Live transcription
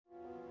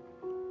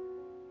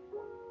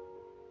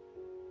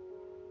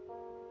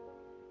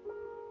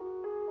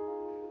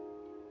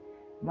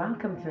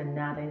Welcome to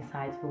another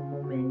insightful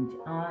moment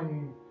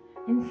on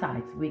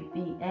Insights with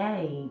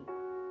VA.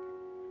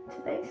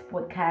 Today's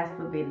podcast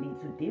will be a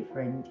little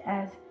different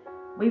as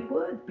we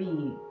would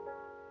be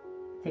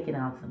taking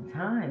out some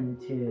time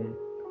to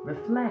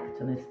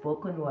reflect on a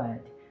spoken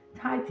word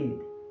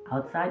titled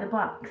Outside the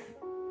Box.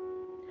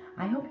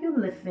 I hope you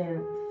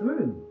listen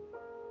through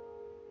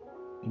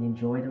and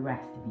enjoy the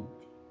rest of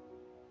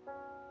it.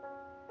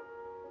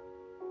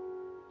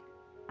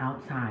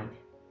 Outside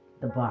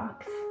the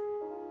box.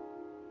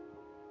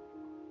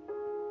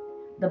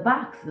 The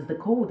box is the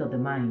code of the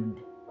mind.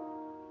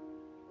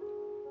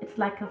 It's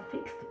like a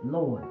fixed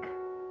log,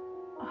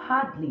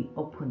 hardly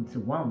open to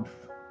warmth.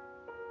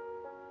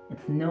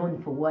 It's known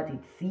for what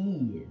it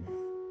sees.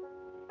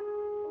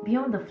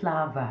 Beyond the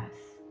flower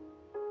vase,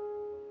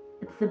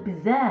 it's a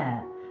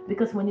bizarre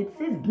because when it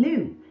sees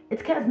blue,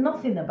 it cares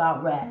nothing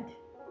about red.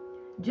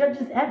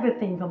 Judges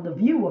everything from the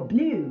view of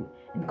blue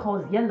and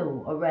calls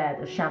yellow or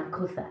red a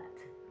shamkusat.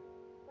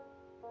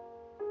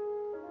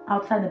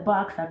 Outside the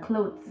box are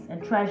clothes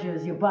and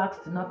treasures your box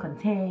do not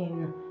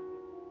contain.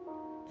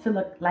 So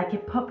look like a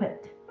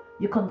puppet.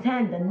 You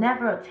contend and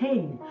never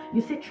attain.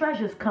 You see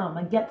treasures come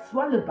and get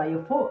swallowed by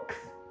your forks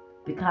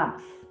because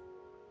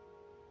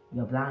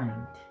you're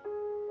blind.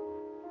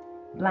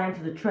 Blind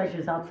to the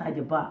treasures outside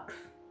your box.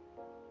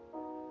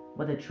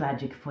 What a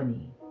tragic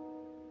funny.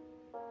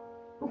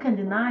 Who can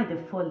deny the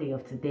folly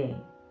of today?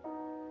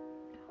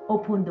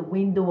 Open the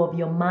window of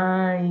your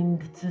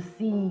mind to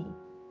see.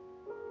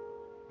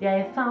 There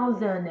are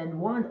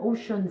 1,001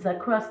 oceans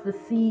across the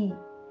sea.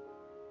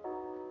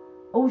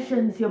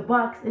 Oceans your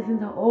box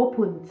isn't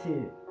open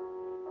to.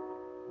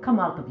 Come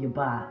out of your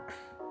box.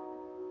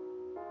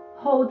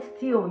 Hold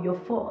still your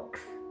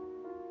forks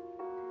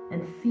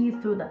and see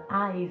through the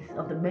eyes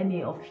of the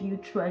many of few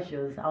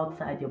treasures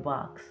outside your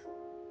box.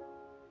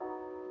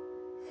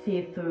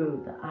 See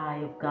through the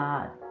eye of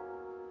God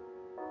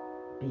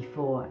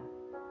before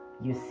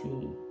you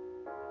see.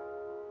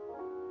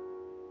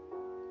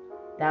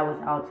 That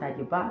was Outside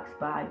Your Box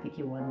by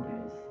Vicky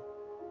Wonders.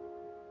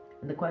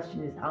 And the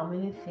question is, how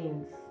many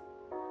things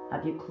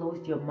have you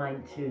closed your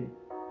mind to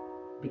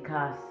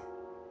because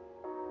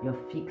you're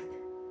fixed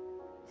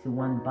to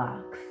one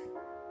box?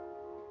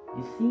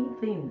 You see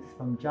things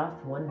from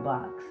just one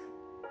box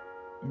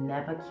and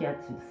never care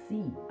to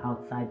see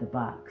outside the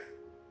box.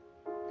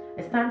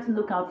 It's time to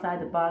look outside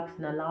the box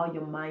and allow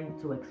your mind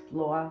to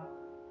explore,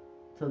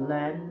 to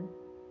learn,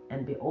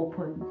 and be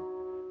open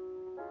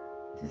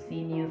to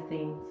see new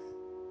things,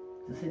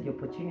 to see the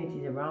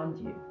opportunities around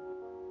you,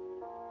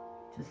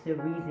 to see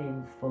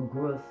reasons for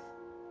growth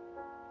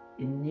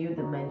in new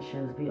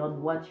dimensions beyond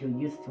what you're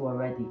used to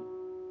already.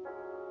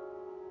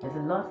 There's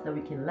a lot that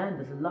we can learn,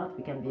 there's a lot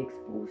we can be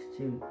exposed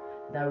to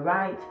that are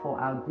right for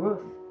our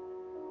growth.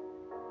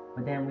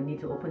 But then we need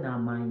to open our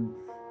minds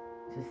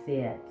to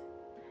see it.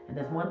 And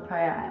there's one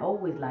prayer I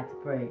always like to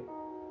pray,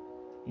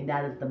 and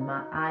that is the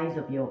eyes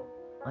of your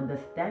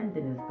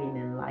understanding is being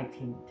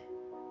enlightened.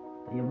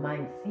 That your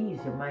mind sees,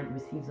 your mind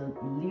receives an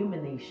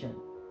illumination.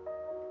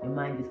 Your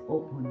mind is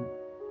open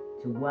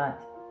to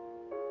what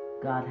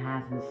God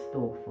has in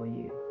store for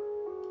you.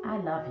 I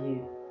love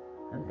you,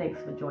 and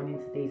thanks for joining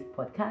today's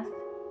podcast.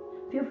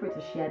 Feel free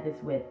to share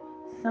this with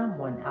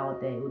someone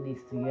out there who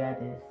needs to hear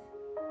this.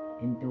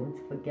 And don't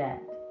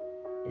forget,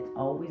 it's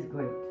always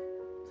great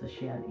to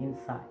share an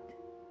insight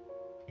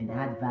and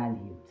add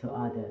value to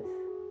others.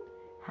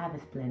 Have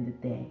a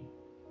splendid day.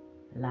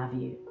 Love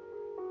you,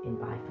 and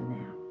bye for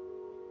now.